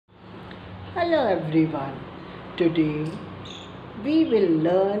Hello everyone. Today we will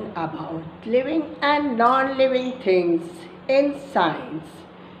learn about living and non-living things in science.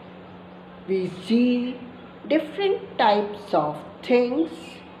 We see different types of things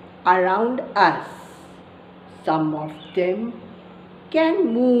around us. Some of them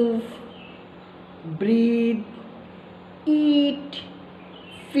can move, breathe, eat,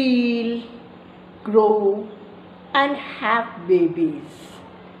 feel, grow, and have babies.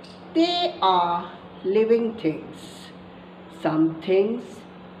 They are living things. Some things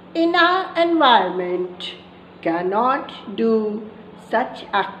in our environment cannot do such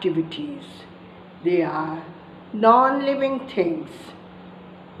activities. They are non-living things.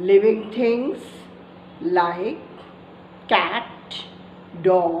 Living things like cat,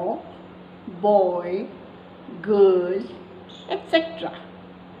 dog, boy, girl, etc.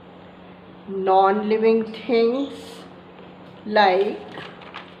 Non-living things like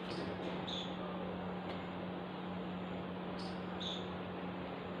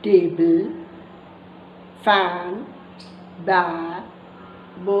table, fan, bag,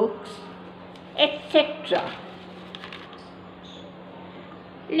 books, etc.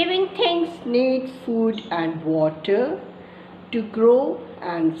 Living things need food and water to grow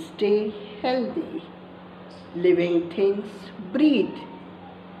and stay healthy. Living things breathe.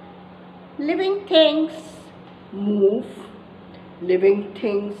 Living things move. Living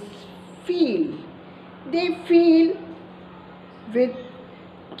things feel. They feel with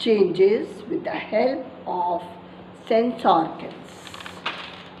changes with the help of sense organs.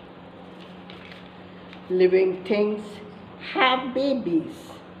 Living things have babies.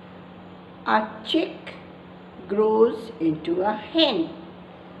 A chick grows into a hen.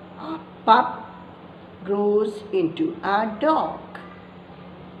 A pup grows into a dog.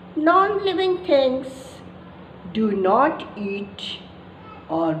 Non-living things do not eat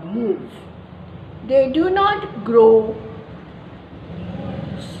or move. They do not grow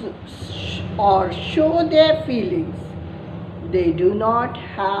or show their feelings. They do not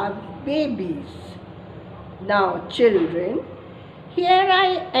have babies. Now children, here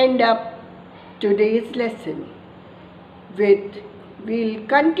I end up today's lesson. We'll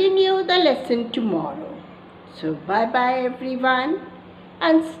continue the lesson tomorrow. So bye bye everyone,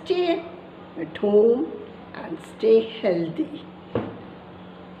 and stay at home and stay healthy.